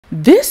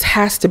This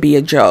has to be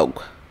a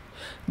joke.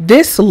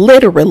 This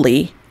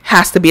literally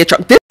has to be a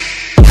joke.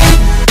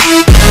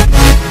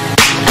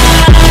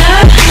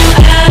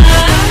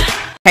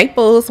 Hey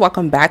fools,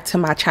 welcome back to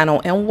my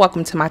channel, and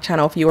welcome to my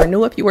channel. If you are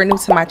new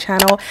to my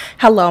channel,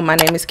 hello, my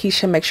name is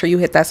Kisha. Make sure you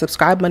hit that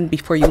subscribe button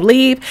before you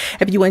leave.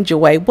 If you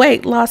enjoy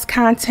weight loss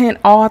content,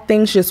 all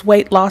things just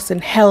weight loss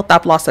and health,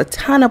 I've lost a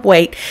ton of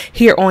weight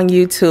here on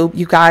YouTube.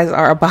 You guys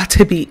are about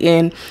to be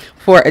in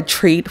for a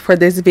treat for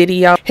this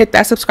video. Hit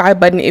that subscribe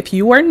button if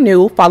you are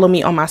new. Follow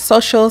me on my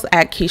socials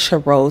at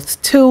Kisha Rose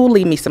 2.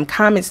 Leave me some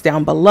comments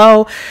down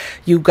below.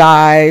 You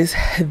guys,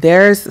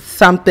 there's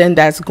something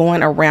that's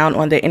going around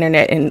on the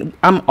internet, and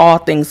I'm all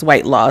things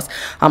weight loss.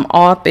 I'm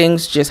all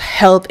things just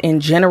health in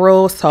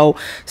general. So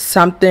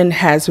something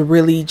has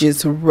really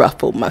just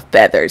ruffled my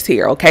feathers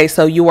here. Okay,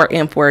 so you are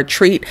in for a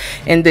treat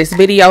in this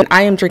video.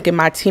 I am drinking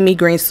my Teamy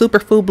Green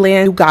Superfood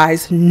Blend. You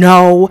guys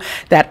know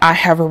that I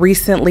have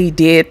recently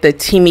did the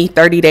Teamy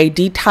 30-day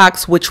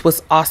detox, which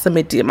was awesome.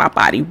 It did my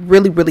body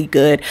really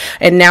good,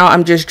 and now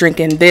I'm just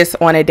drinking this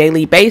on a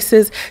daily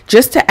basis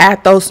just to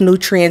add those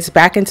nutrients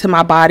back into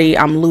my body.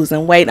 I'm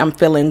losing weight. I'm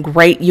feeling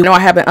great. You know, I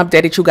haven't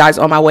updated you guys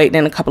on my weight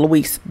in a couple of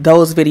weeks.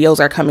 Those videos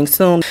are coming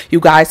soon. You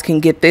guys can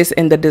get this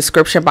in the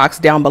description box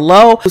down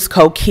below. Use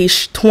code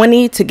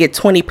KISH20 to get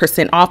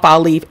 20% off.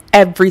 I'll leave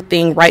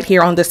everything right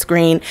here on the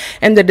screen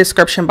in the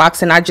description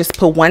box, and I just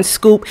put 1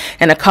 scoop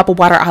in a cup of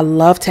water. I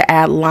love to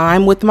add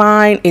lime with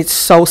mine. It's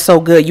so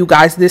good. You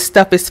guys, this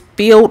stuff is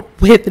filled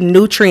with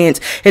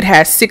nutrients. It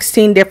has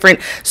 16 different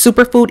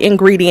superfood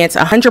ingredients,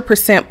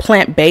 100%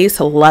 plant-based.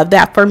 Love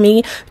that for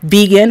me.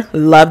 Vegan,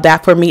 love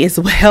that for me as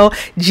well.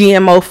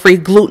 GMO free,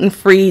 gluten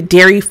free,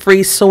 dairy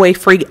free, soy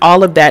free,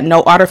 all of that.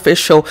 No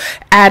artificial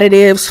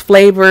additives,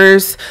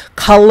 flavors,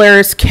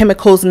 colors,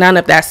 chemicals, none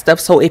of that stuff.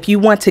 So if you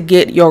want to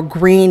get your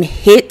green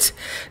hit,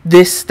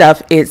 this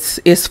stuff is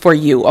for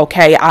you.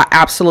 Okay, I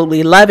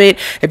absolutely love it.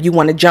 If you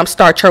want to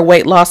jumpstart your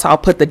weight loss, I'll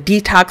put the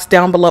detox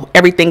down below.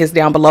 Everything is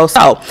down below.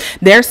 So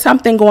there's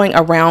something going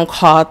around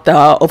called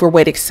the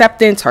overweight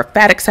acceptance or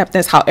fat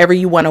acceptance, however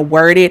you want to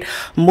word it,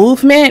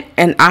 movement.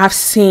 And I've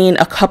seen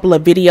a couple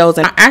of videos,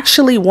 and I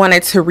actually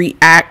wanted to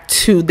react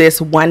to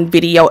this one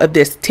video of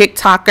this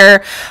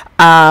TikToker.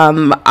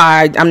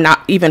 I'm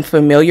not even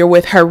familiar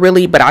with her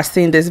really, but I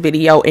seen this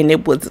video and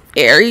it was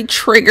very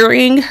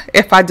triggering,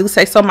 if I do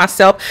say so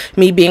myself.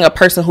 Me being a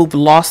person who've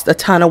lost a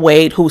ton of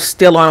weight, who's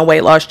still on a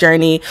weight loss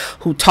journey,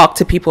 who talk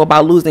to people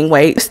about losing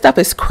weight. This stuff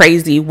is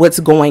crazy what's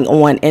going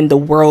on in the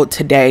world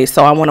today.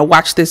 So I want to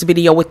watch this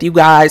video with you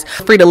guys.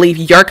 Feel free to leave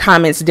your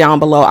comments down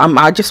below.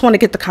 I just want to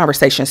get the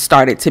conversation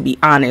started, to be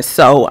honest.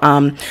 So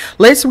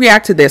let's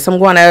react to this. I'm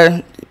going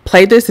to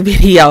play this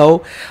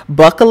video.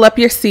 Buckle up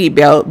your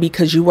seatbelt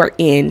because you are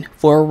in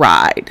for a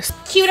ride.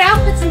 Cute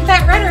outfits and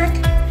fat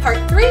rhetoric, part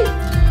 3.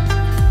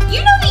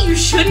 You know that you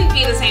shouldn't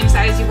be the same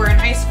size you were in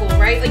high school,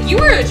 right? Like, you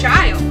were a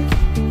child.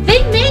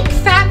 They make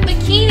fat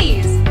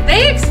bikinis.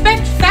 They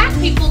expect fat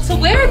people to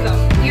wear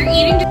them. You're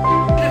eating to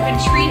have been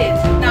treated,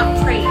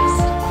 not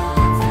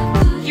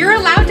praised. You're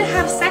allowed to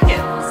have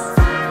seconds.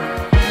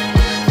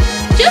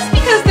 Just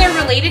because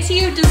they're related to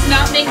you does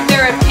not make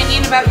their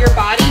opinion about your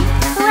body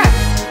correct.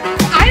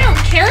 I don't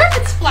care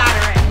if it's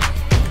flattering.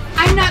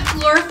 I'm not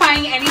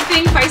glorifying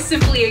anything by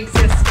simply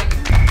existing.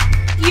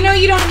 You know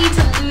you don't need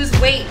to lose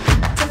weight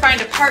to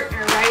find a partner,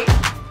 right?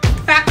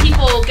 Fat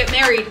people get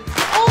married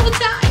all the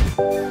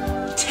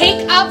time.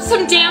 Take up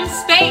some damn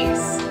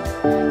space.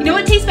 You know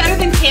what tastes better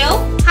than kale?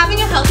 Having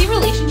a healthy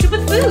relationship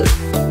with food.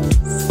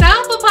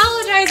 Stop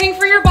apologizing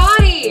for your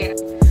body.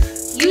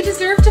 You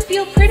deserve to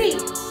feel pretty.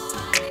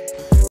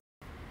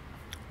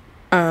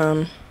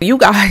 You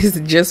guys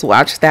just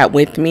watched that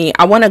with me.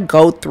 I want to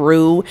go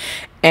through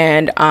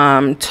and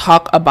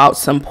talk about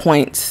some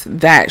points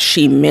that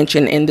she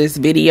mentioned in this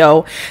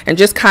video, and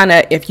just kind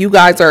of, if you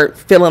guys are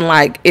feeling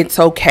like it's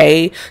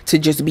okay to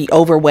just be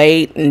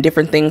overweight and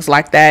different things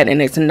like that,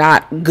 and it's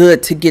not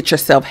good to get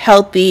yourself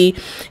healthy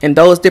and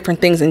those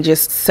different things, and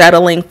just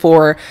settling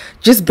for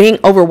just being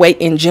overweight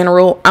in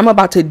general, I'm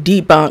about to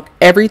debunk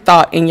every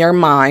thought in your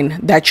mind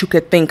that you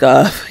could think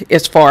of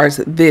as far as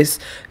this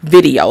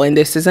video. And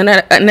this isn't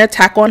an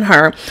attack on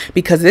her,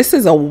 because this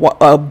is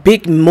a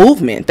big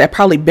movement that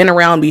probably been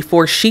around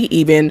before she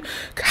even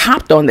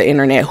hopped on the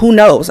internet. Who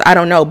knows? I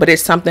don't know, but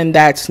it's something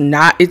that's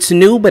not, it's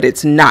new, but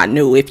it's not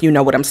new, if you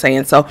know what I'm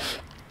saying. So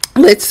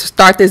let's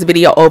start this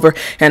video over,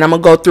 and I'm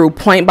gonna go through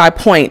point by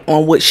point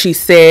on what she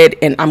said,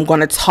 and I'm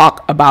gonna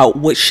talk about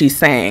what she's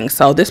saying.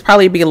 So this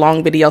probably be a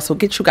long video, so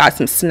get you guys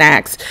some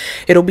snacks.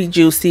 It'll be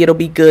juicy, it'll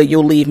be good,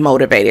 you'll leave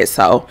motivated.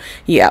 So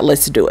yeah,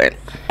 let's do it.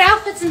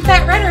 Outfits and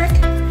fat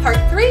rhetoric,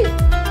 part 3.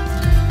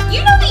 You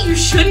know that you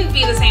shouldn't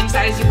be the same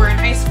size you were in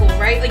high school,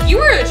 right? Like, you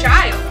were a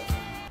child.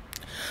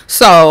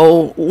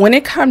 So when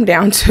it comes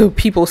down to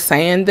people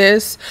saying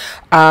this,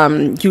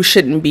 you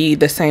shouldn't be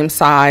the same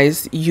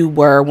size you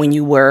were when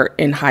you were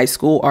in high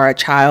school or a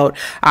child.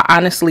 I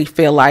honestly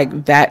feel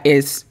like that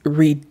is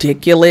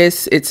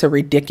ridiculous. It's a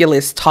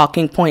ridiculous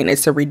talking point.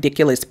 It's a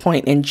ridiculous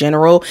point in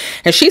general.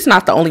 And she's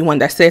not the only one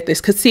that said this.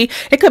 Because see,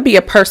 it could be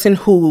a person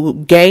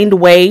who gained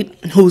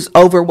weight, who's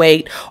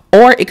overweight,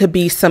 or it could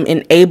be some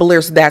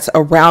enablers that's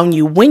around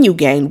you when you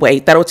gain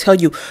weight that'll tell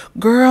you,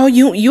 girl,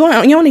 you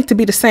don't need to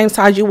be the same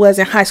size you was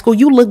in high school.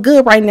 You look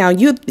good right now.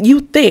 You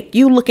thick.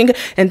 You looking good.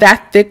 And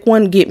that thick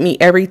one get me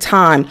every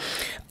time.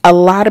 A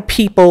lot of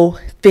people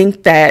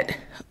think that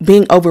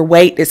being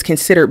overweight is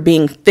considered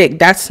being thick.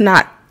 That's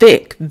not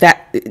thick.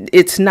 That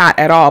it's not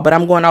at all. But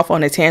I'm going off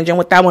on a tangent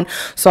with that one,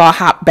 so I'll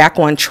hop back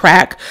on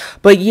track.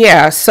 But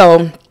yeah,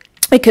 so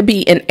it could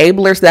be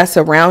enablers that's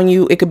around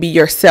you. It could be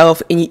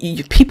yourself. And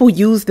people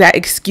use that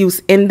excuse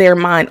in their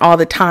mind all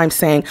the time,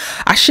 saying,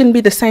 I shouldn't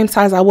be the same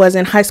size I was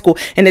in high school.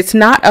 And it's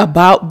not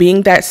about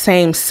being that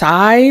same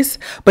size,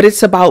 but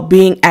it's about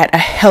being at a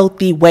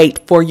healthy weight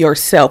for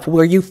yourself,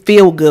 where you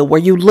feel good,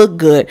 where you look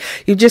good.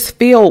 You just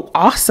feel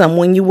awesome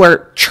when you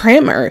were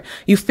trimmer.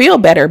 You feel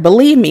better.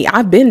 Believe me,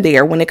 I've been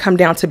there when it comes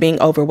down to being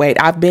overweight.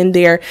 I've been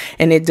there,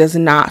 and it does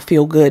not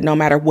feel good no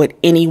matter what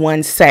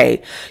anyone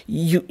say.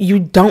 You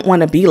don't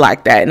want to be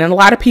like that. And a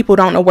lot of people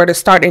don't know where to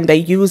start, and they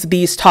use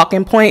these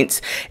talking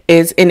points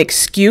as an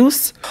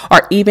excuse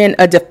or even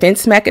a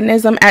defense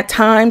mechanism at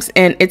times,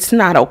 and it's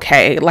not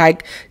okay.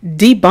 Like,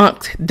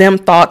 debunk them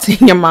thoughts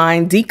in your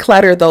mind,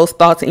 declutter those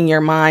thoughts in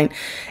your mind.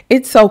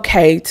 It's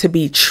okay to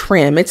be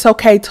trim. It's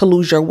okay to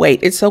lose your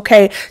weight. It's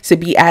okay to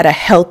be at a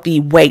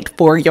healthy weight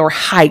for your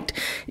height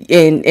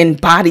in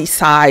body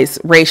size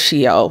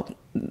ratio.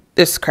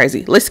 This is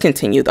crazy. Let's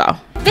continue though.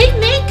 They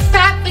make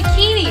fat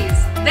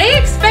bikinis. They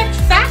expect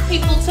fat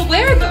people to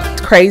wear them.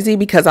 It's crazy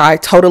because I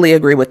totally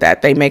agree with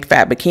that. They make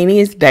fat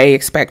bikinis. They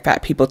expect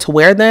fat people to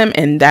wear them,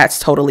 and that's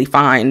totally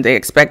fine. They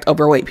expect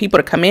overweight people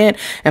to come in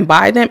and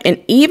buy them.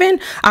 And even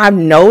I've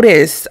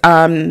noticed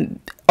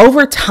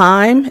over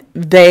time,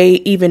 they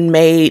even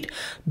made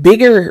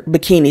bigger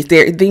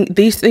bikinis.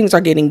 These things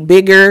are getting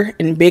bigger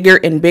and bigger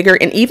and bigger,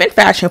 and even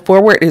fashion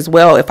forward as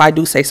well, if I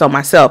do say so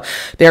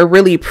myself. They're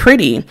really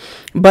pretty,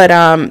 but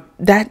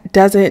that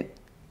doesn't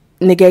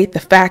negate the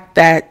fact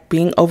that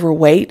being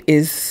overweight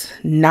is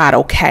not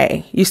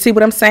okay. You see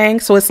what I'm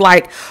saying? So it's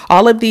like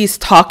all of these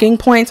talking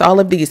points,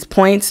 all of these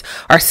points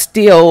are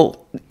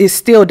still, it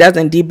still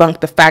doesn't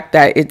debunk the fact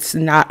that it's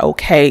not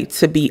okay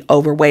to be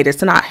overweight.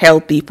 It's not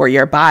healthy for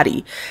your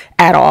body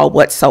at all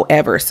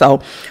whatsoever.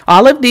 So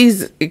all of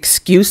these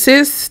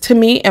excuses, to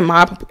me, in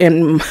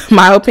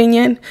my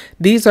opinion,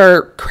 these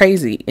are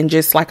crazy. And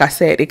just like I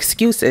said,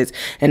 excuses.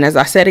 And as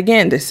I said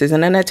again, this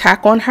isn't an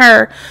attack on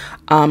her.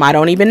 I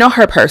don't even know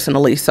her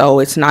personally, so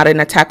it's not an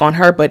attack on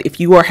her. But if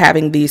you are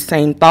having these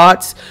same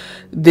thoughts,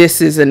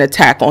 this is an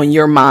attack on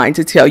your mind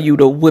to tell you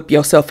to whip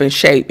yourself in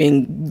shape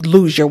and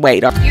lose your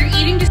weight. Your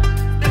eating should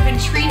have been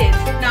treated,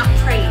 not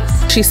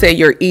praised. She said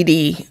your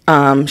eating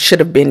should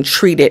have been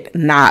treated,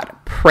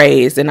 not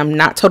praised. And I'm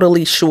not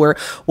totally sure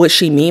what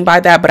she mean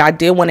by that, but I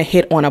did want to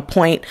hit on a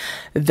point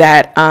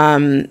that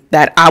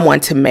that I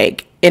want to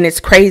make. And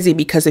it's crazy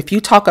because if you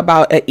talk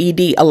about an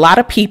ED, a lot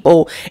of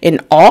people in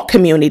all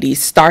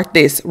communities start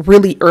this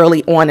really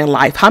early on in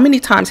life. How many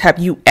times have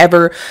you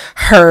ever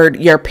heard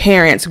your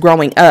parents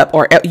growing up,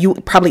 or you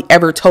probably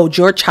ever told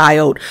your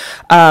child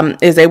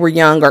as they were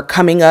young or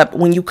coming up,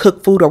 when you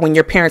cook food or when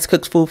your parents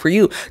cooked food for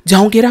you,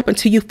 don't get up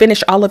until you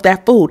finish all of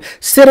that food.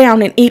 Sit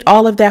down and eat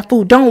all of that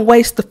food. Don't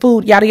waste the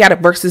food, yada, yada,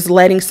 versus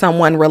letting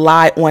someone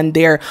rely on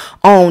their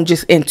own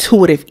just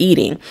intuitive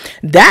eating.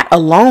 That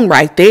alone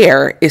right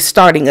there is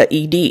starting an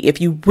ED.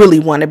 If you really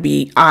want to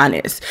be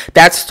honest,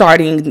 that's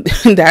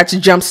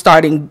jump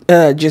starting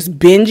just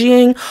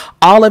binging,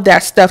 all of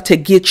that stuff to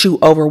get you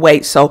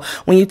overweight. So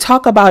when you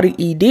talk about an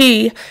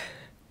ED,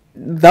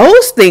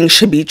 those things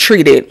should be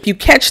treated. If you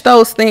catch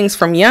those things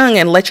from young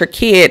and let your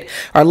kid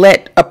or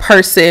let a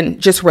person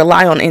just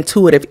rely on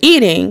intuitive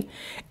eating,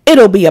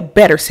 it'll be a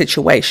better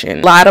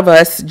situation. A lot of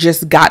us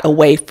just got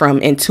away from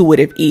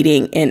intuitive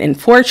eating, and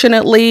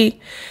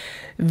unfortunately,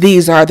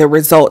 these are the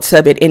results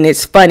of it. And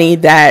it's funny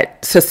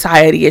that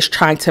society is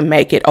trying to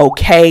make it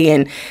okay,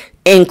 and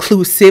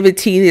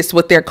inclusivity is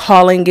what they're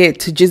calling it,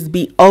 to just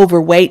be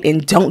overweight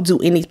and don't do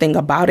anything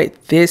about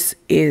it. This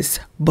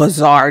is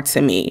bizarre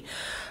to me.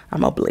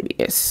 I'm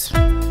oblivious. You're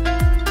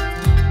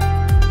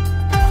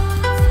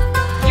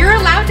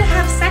allowed to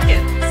have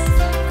seconds.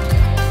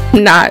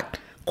 Not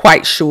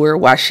quite sure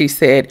why she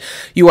said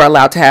you are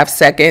allowed to have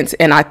seconds.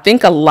 And I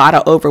think a lot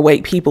of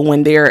overweight people,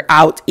 when they're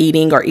out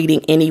eating or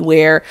eating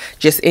anywhere,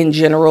 just in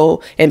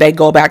general, and they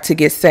go back to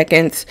get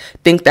seconds,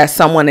 think that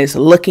someone is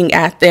looking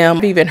at them.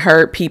 I've even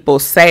heard people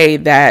say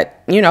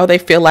that you know, they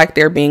feel like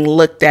they're being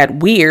looked at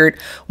weird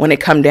when it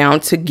come down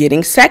to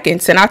getting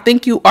seconds. And I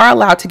think you are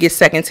allowed to get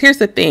seconds. Here's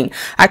the thing.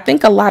 I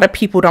think a lot of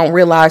people don't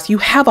realize you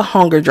have a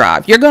hunger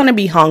drive. You're going to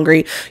be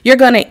hungry. You're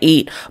going to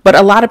eat. But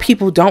a lot of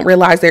people don't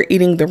realize they're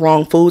eating the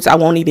wrong foods. I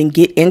won't even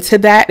get into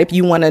that. If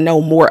you want to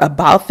know more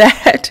about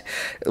that,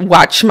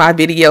 watch my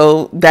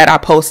video that I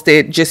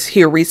posted just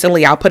here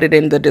recently. I'll put it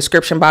in the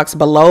description box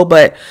below.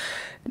 But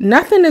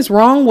nothing is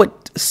wrong with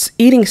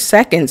eating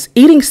seconds.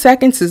 Eating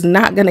seconds is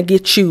not going to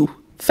get you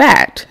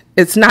fat.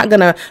 It's not going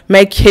to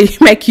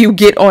make you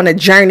get on a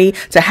journey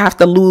to have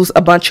to lose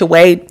a bunch of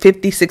weight,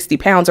 50, 60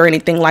 pounds or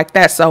anything like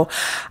that. So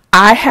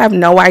I have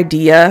no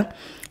idea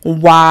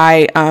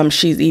why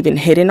she's even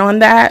hitting on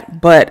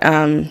that. But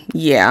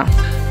yeah.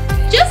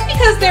 Just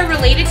because they're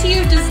related to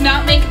you does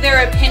not make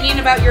their opinion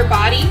about your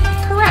body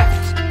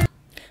correct.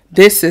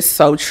 This is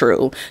so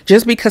true.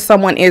 Just because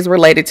someone is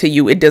related to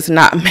you, it does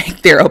not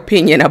make their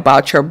opinion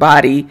about your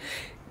body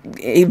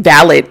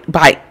valid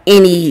by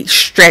any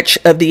stretch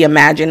of the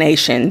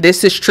imagination.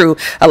 This is true.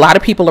 A lot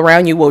of people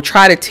around you will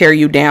try to tear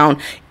you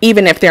down,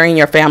 even if they're in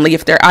your family,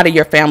 if they're out of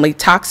your family.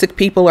 Toxic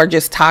people are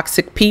just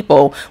toxic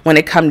people when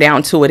it come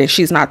down to it. And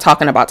she's not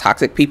talking about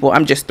toxic people.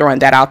 I'm just throwing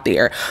that out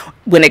there.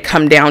 When it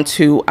come down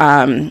to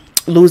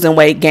losing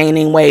weight,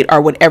 gaining weight,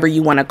 or whatever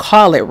you want to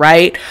call it,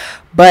 right?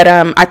 But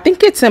I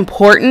think it's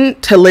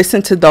important to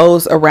listen to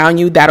those around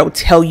you that'll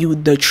tell you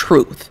the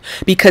truth.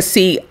 Because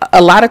see,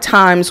 a lot of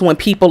times when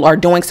people are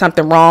doing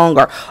something wrong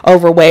or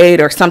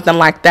overweight or something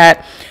like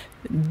that,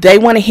 they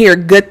want to hear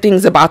good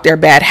things about their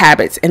bad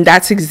habits. And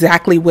that's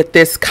exactly what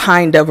this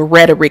kind of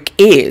rhetoric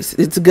is.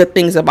 It's good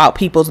things about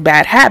people's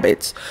bad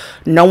habits.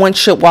 No one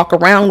should walk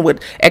around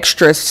with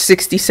extra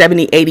 60,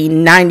 70, 80,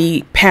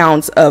 90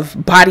 pounds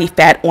of body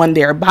fat on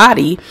their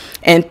body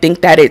and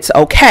think that it's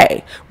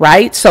okay,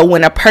 right? So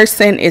when a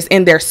person is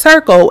in their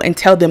circle and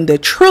tell them the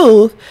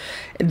truth,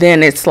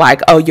 then it's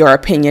like, oh, your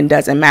opinion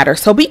doesn't matter.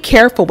 So be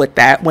careful with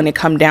that when it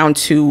come down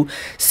to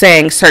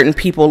saying certain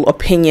people's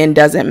opinion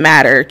doesn't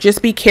matter.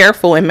 Just be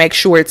careful and make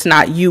sure it's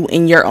not you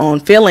in your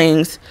own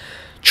feelings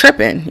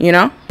tripping, you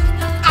know?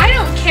 I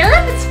don't care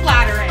if it's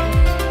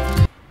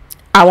flattering.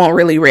 I won't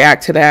really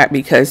react to that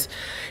because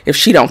if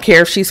she don't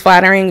care if she's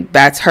flattering,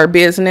 that's her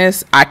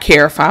business. I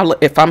care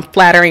if I'm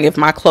flattering, if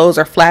my clothes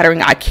are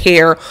flattering. I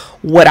care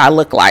what I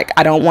look like.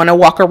 I don't want to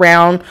walk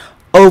around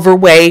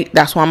overweight.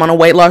 That's why I'm on a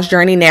weight loss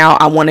journey now.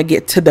 I want to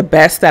get to the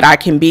best that I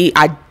can be.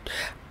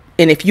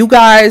 And if you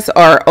guys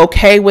are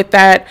okay with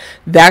that,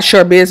 that's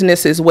your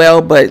business as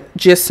well. But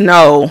just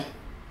know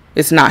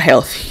it's not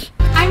healthy.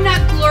 I'm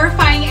not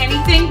glorifying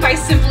anything by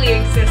simply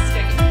existing.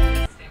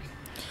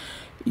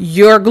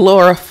 You're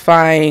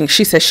glorifying,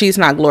 she says she's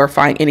not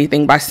glorifying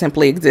anything by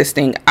simply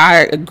existing.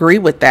 I agree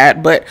with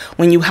that. But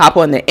when you hop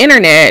on the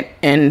internet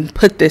and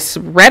put this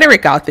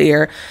rhetoric out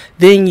there,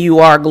 then you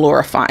are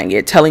glorifying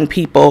it, telling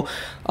people,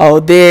 oh,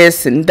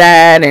 this and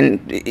that,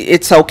 and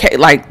it's okay.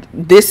 Like,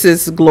 this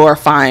is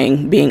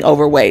glorifying being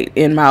overweight,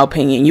 in my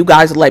opinion. You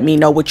guys let me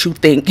know what you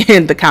think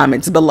in the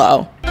comments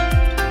below.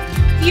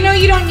 You know,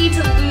 you don't need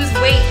to lose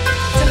weight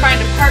to find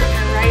a partner,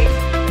 right?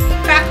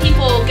 Fat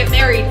people get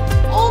married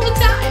all the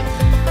time.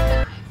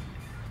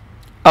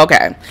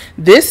 Okay,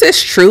 this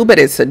is true, but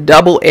it's a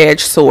double-edged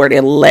sword,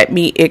 and let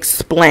me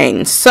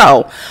explain.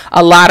 So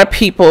a lot of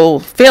people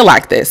feel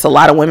like this. A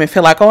lot of women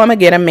feel like, oh, I'm gonna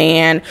get a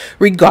man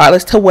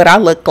regardless to what I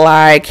look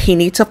like. He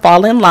needs to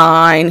fall in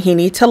line. He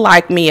needs to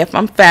like me if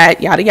I'm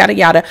fat, yada, yada,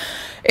 yada.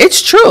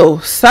 It's true.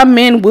 Some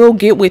men will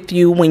get with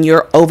you when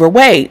you're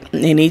overweight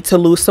and they need to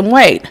lose some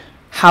weight.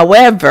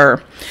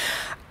 However,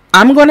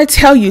 I'm going to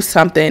tell you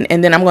something,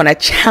 and then I'm going to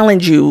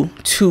challenge you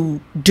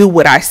to do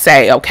what I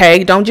say,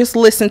 okay? Don't just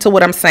listen to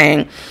what I'm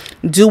saying.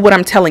 Do what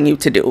I'm telling you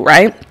to do,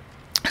 right?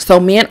 So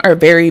men are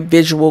very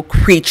visual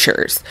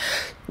creatures.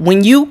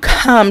 When you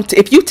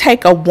if you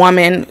take a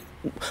woman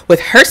with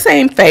her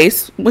same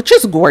face, which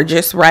is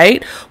gorgeous,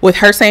 right? With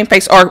her same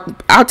face, or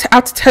I'll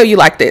tell you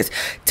like this.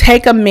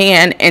 Take a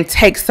man and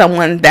take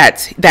someone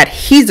that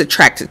he's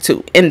attracted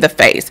to in the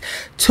face.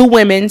 Two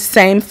women,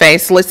 same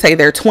face. Let's say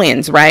they're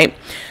twins, right?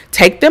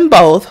 Take them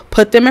both,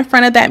 put them in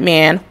front of that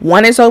man.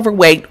 One is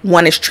overweight,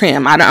 one is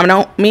trim. I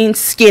don't mean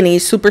skinny,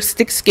 super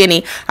stick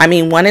skinny. I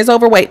mean one is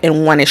overweight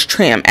and one is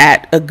trim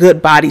at a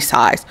good body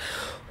size.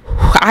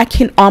 I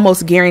can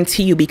almost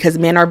guarantee you, because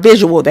men are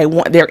visual,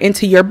 they're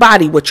into your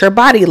body, what your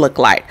body look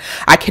like.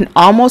 I can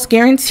almost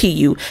guarantee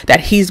you that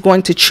he's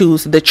going to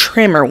choose the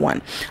trimmer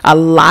one. A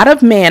lot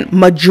of men,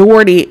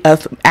 majority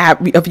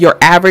of your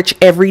average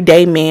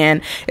everyday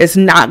man, is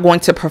not going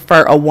to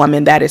prefer a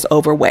woman that is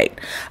overweight.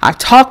 I've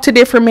talked to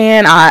different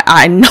men.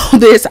 I know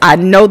this,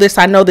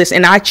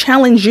 and I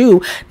challenge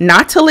you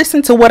not to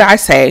listen to what I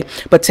say,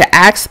 but to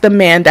ask the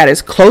man that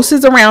is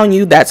closest around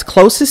you, that's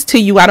closest to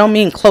you. I don't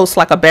mean close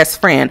like a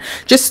best friend. man,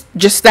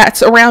 just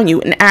that's around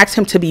you, and ask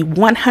him to be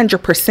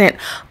 100%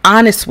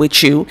 honest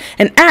with you,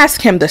 and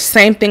ask him the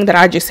same thing that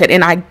I just said.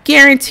 And I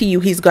guarantee you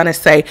he's going to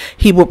say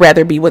he would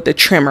rather be with the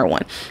trimmer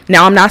one.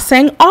 Now, I'm not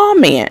saying all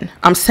men.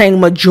 I'm saying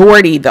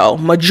majority, though.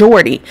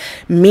 Majority.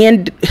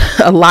 Men,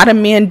 a lot of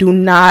men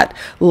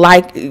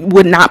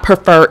would not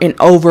prefer an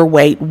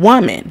overweight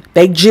woman.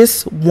 They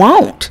just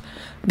won't.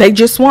 They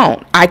just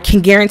won't. I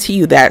can guarantee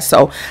you that.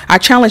 So I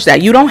challenge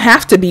that. You don't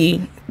have to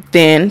be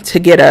thin to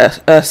get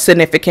a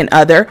significant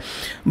other,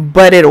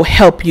 but it'll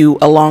help you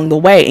along the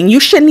way. And you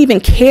shouldn't even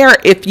care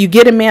if you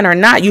get a man or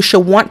not. You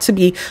should want to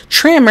be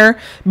trimmer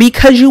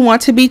because you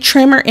want to be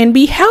trimmer and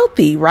be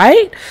healthy,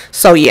 right?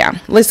 So yeah,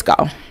 let's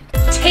go.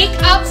 Take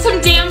up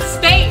some damn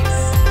space.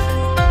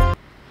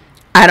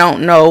 I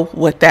don't know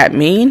what that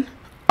means.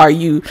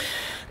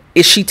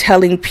 Is she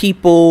telling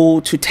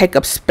people to take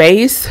up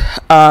space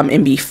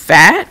and be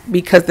fat?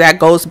 Because that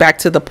goes back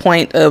to the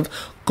point of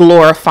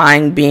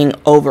glorifying being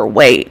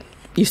overweight.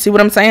 You see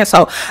what I'm saying?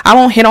 So I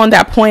won't hit on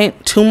that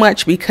point too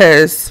much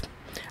because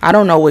I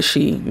don't know what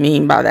she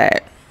mean by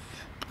that.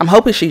 I'm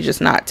hoping she's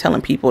just not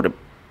telling people to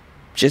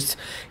just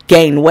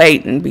gain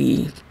weight and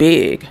be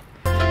big.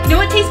 You know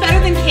what tastes better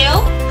than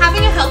kale?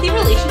 Having a healthy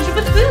relationship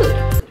with food.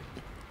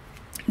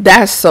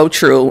 That's so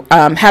true.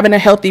 Having a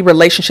healthy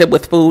relationship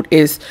with food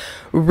is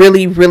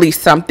really, really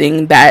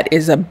something that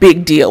is a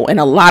big deal. And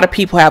a lot of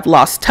people have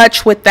lost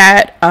touch with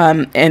that.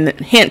 And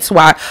hence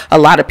why a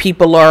lot of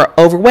people are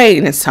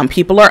overweight and some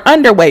people are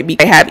underweight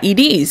because they have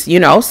EDs,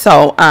 you know.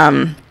 So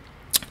I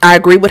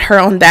agree with her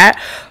on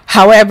that.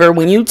 However,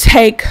 when you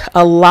take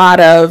a lot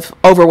of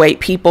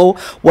overweight people,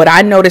 what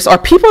I notice are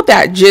people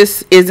that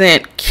just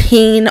isn't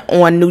keen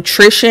on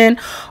nutrition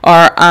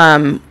or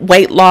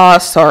weight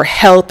loss or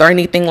health or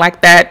anything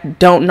like that,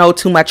 don't know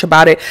too much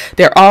about it.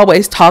 They're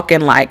always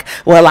talking like,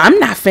 well, I'm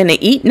not finna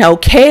eat no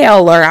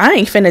kale, or I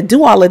ain't finna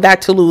do all of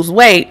that to lose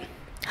weight.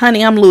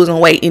 Honey, I'm losing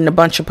weight eating a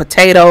bunch of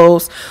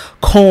potatoes,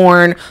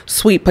 corn,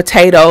 sweet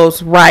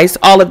potatoes, rice,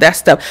 all of that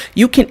stuff.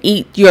 You can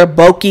eat your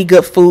bulky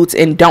good foods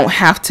and don't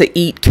have to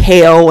eat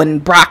kale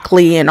and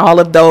broccoli and all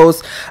of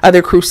those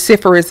other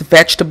cruciferous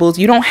vegetables.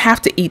 You don't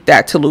have to eat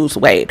that to lose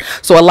weight.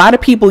 So a lot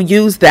of people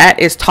use that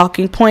as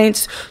talking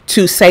points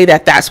to say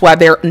that that's why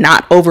they're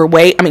not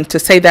overweight. I mean, to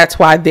say that's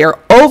why they're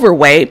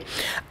overweight.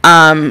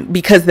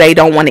 Because they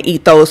don't want to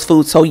eat those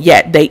foods, so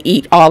yet they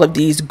eat all of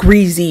these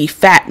greasy,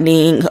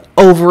 fattening,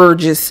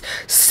 just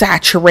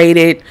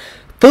saturated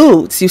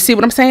foods. You see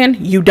what I'm saying?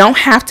 You don't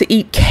have to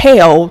eat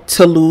kale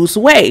to lose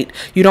weight.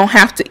 You don't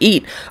have to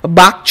eat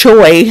bok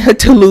choy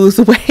to lose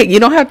weight. You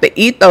don't have to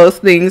eat those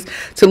things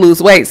to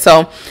lose weight.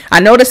 So I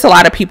notice a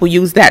lot of people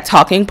use that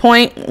talking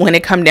point when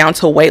it comes down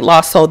to weight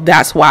loss. So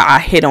that's why I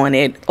hit on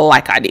it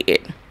like I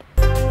did.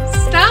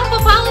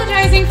 Stop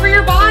apologizing for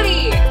your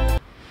body.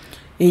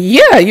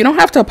 Yeah, you don't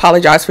have to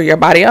apologize for your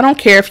body. I don't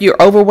care if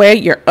you're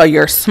overweight,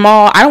 you're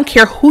small. I don't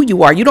care who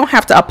you are. You don't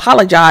have to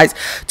apologize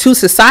to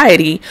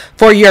society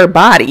for your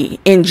body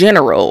in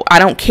general. I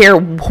don't care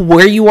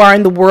where you are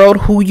in the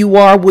world, who you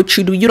are, what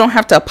you do. You don't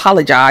have to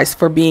apologize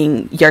for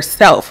being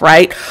yourself,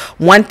 right?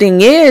 One thing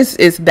is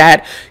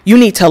that you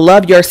need to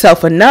love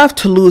yourself enough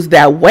to lose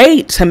that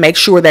weight to make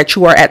sure that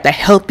you are at the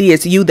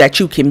healthiest you that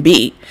you can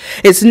be.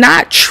 It's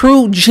not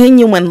true,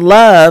 genuine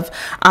love,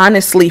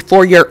 honestly,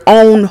 for your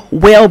own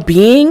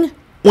well-being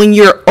when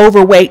you're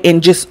overweight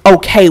and just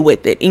okay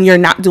with it and you're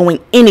not doing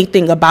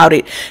anything about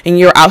it and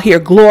you're out here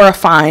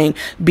glorifying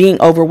being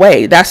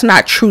overweight. That's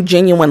not true,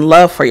 genuine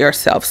love for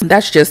yourself. So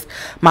that's just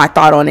my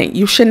thought on it.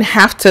 You shouldn't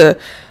have to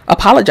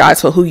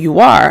apologize for who you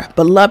are,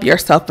 but love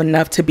yourself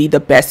enough to be the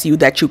best you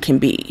that you can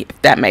be,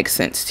 if that makes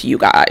sense to you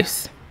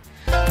guys.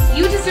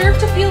 You deserve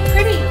to feel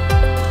pretty.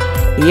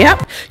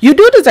 Yep, you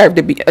do deserve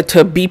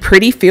to be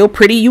pretty, feel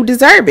pretty. You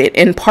deserve it.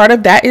 And part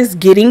of that is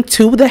getting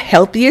to the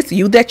healthiest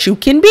you that you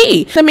can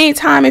be. In the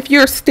meantime, if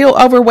you're still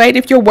overweight,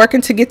 if you're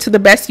working to get to the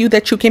best you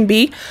that you can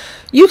be,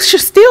 you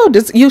still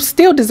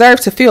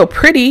deserve to feel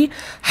pretty.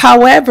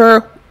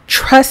 However,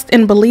 trust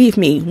and believe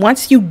me,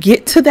 once you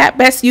get to that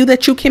best you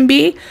that you can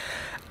be,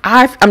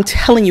 I'm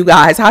telling you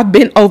guys, I've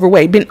been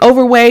overweight,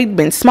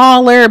 been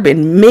smaller,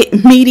 been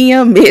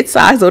medium,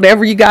 mid-size,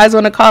 whatever you guys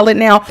want to call it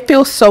now. It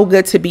feels so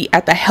good to be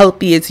at the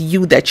healthiest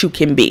you that you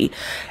can be.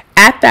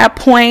 At that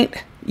point,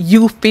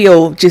 you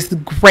feel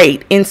just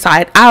great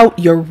inside out.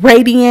 You're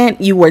radiant.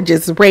 You are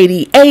just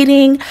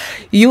radiating.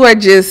 You are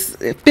just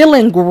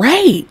feeling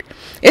great.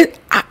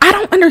 I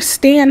don't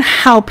understand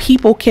how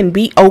people can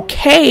be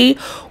okay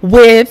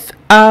with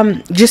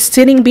just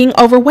sitting being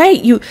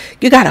overweight. You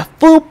got a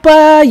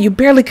fupa, you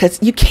barely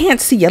you can't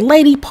see your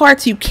lady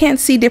parts, you can't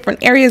see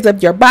different areas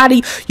of your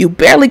body, you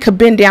barely could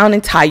bend down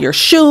and tie your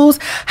shoes.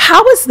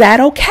 How is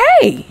that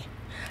okay?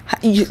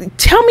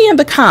 Tell me in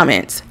the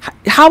comments,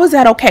 How is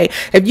that okay?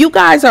 If you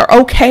guys are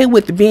okay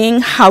with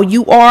being how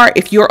you are,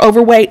 if you're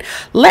overweight,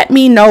 let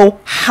me know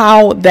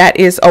how that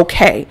is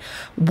okay.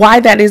 Why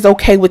that is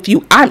okay with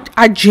you.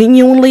 I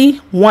genuinely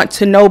want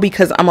to know,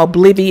 because I'm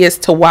oblivious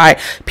to why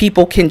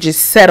people can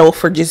just settle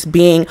for just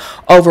being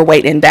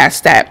overweight, and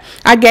that's that.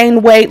 I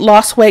gained weight,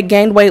 lost weight,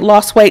 gained weight,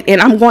 lost weight, and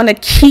I'm going to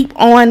keep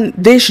on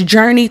this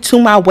journey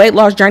to my weight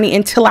loss journey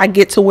until I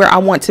get to where I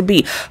want to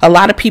be. A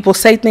lot of people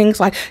say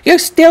things like, you're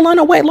still on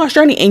a weight loss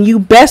journey, and you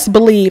best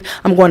believe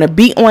I'm going to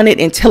be on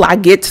it until I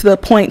get to the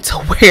point to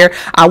where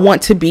I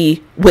want to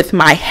be with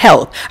my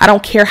health. I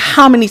don't care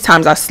how many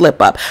times I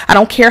slip up. I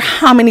don't care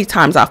how many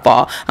times I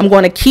fall. I'm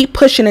going to keep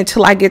pushing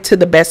until I get to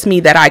the best me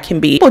that I can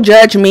be. People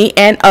judge me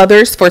and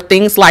others for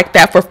things like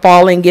that, for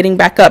falling, getting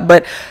back up,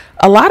 but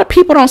a lot of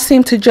people don't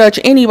seem to judge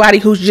anybody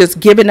who's just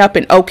giving up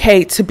and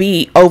okay to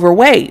be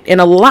overweight. And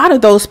a lot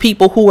of those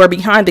people who are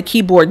behind the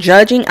keyboard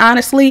judging,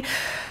 honestly,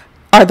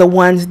 are the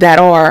ones that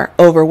are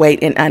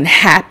overweight and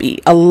unhappy.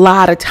 A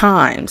lot of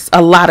times,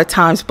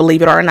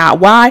 believe it or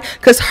not. Why?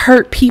 Because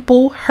hurt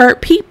people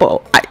hurt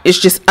people. It's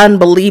just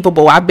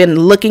unbelievable. I've been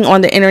looking on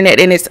the internet,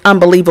 and it's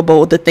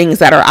unbelievable, the things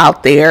that are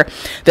out there,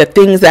 the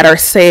things that are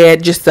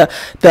said, just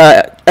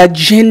the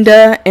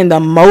agenda and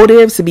the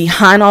motives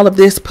behind all of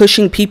this,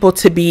 pushing people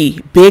to be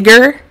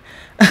bigger.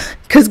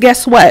 Because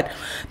guess what?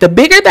 The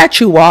bigger that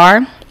you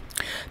are,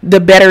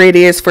 the better it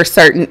is for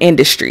certain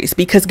industries.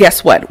 Because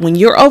guess what? When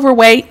you're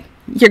overweight,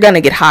 you're going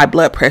to get high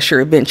blood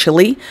pressure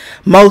eventually.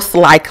 Most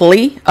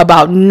likely,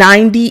 about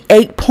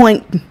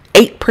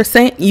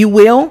 98.8% you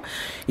will.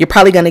 You're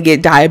probably going to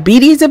get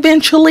diabetes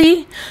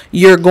eventually.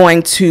 You're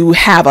going to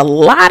have a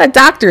lot of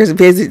doctor's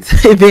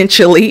visits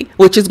eventually,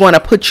 which is going to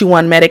put you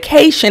on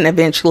medication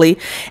eventually.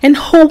 And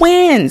who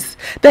wins?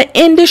 The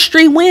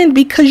industry wins,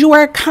 because you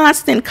are a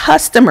constant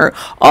customer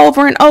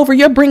over and over.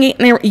 You're bringing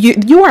in,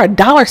 you are a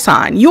dollar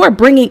sign. You are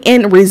bringing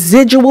in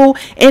residual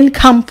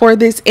income for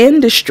this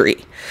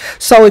industry.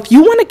 So if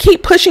you want to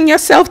keep pushing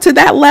yourself to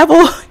that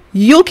level,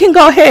 you can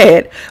go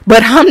ahead,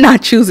 but I'm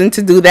not choosing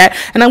to do that.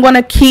 And I'm going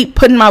to keep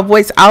putting my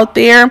voice out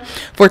there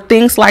for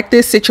things like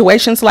this,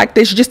 situations like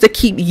this, just to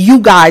keep you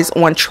guys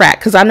on track.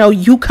 Because I know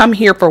you come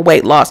here for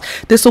weight loss.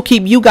 This will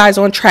keep you guys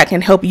on track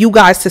and help you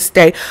guys to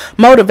stay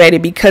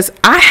motivated, because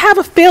I have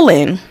a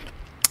feeling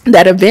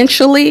that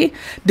eventually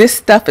this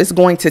stuff is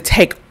going to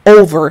take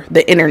over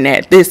the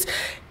internet. This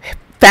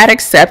fat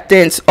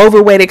acceptance,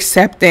 overweight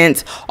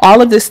acceptance,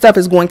 all of this stuff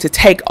is going to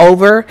take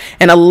over.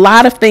 And a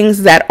lot of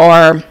things that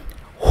are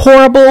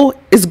horrible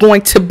is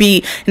going to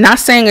be, not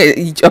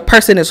saying a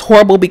person is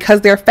horrible because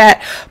they're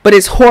fat, but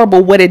it's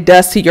horrible what it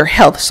does to your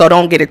health. So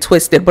don't get it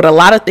twisted. But a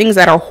lot of things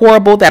that are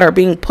horrible that are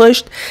being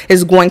pushed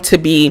is going to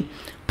be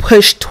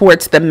pushed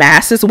towards the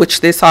masses, which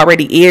this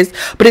already is,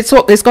 but it's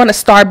going to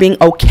start being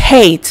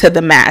okay to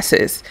the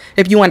masses,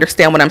 if you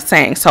understand what I'm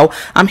saying. So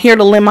I'm here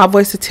to lend my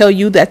voice to tell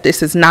you that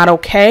this is not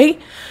okay.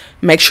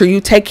 Make sure you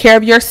take care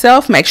of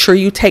yourself. Make sure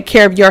you take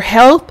care of your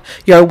health,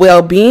 your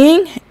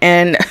well-being,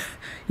 and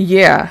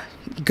yeah,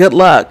 good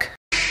luck.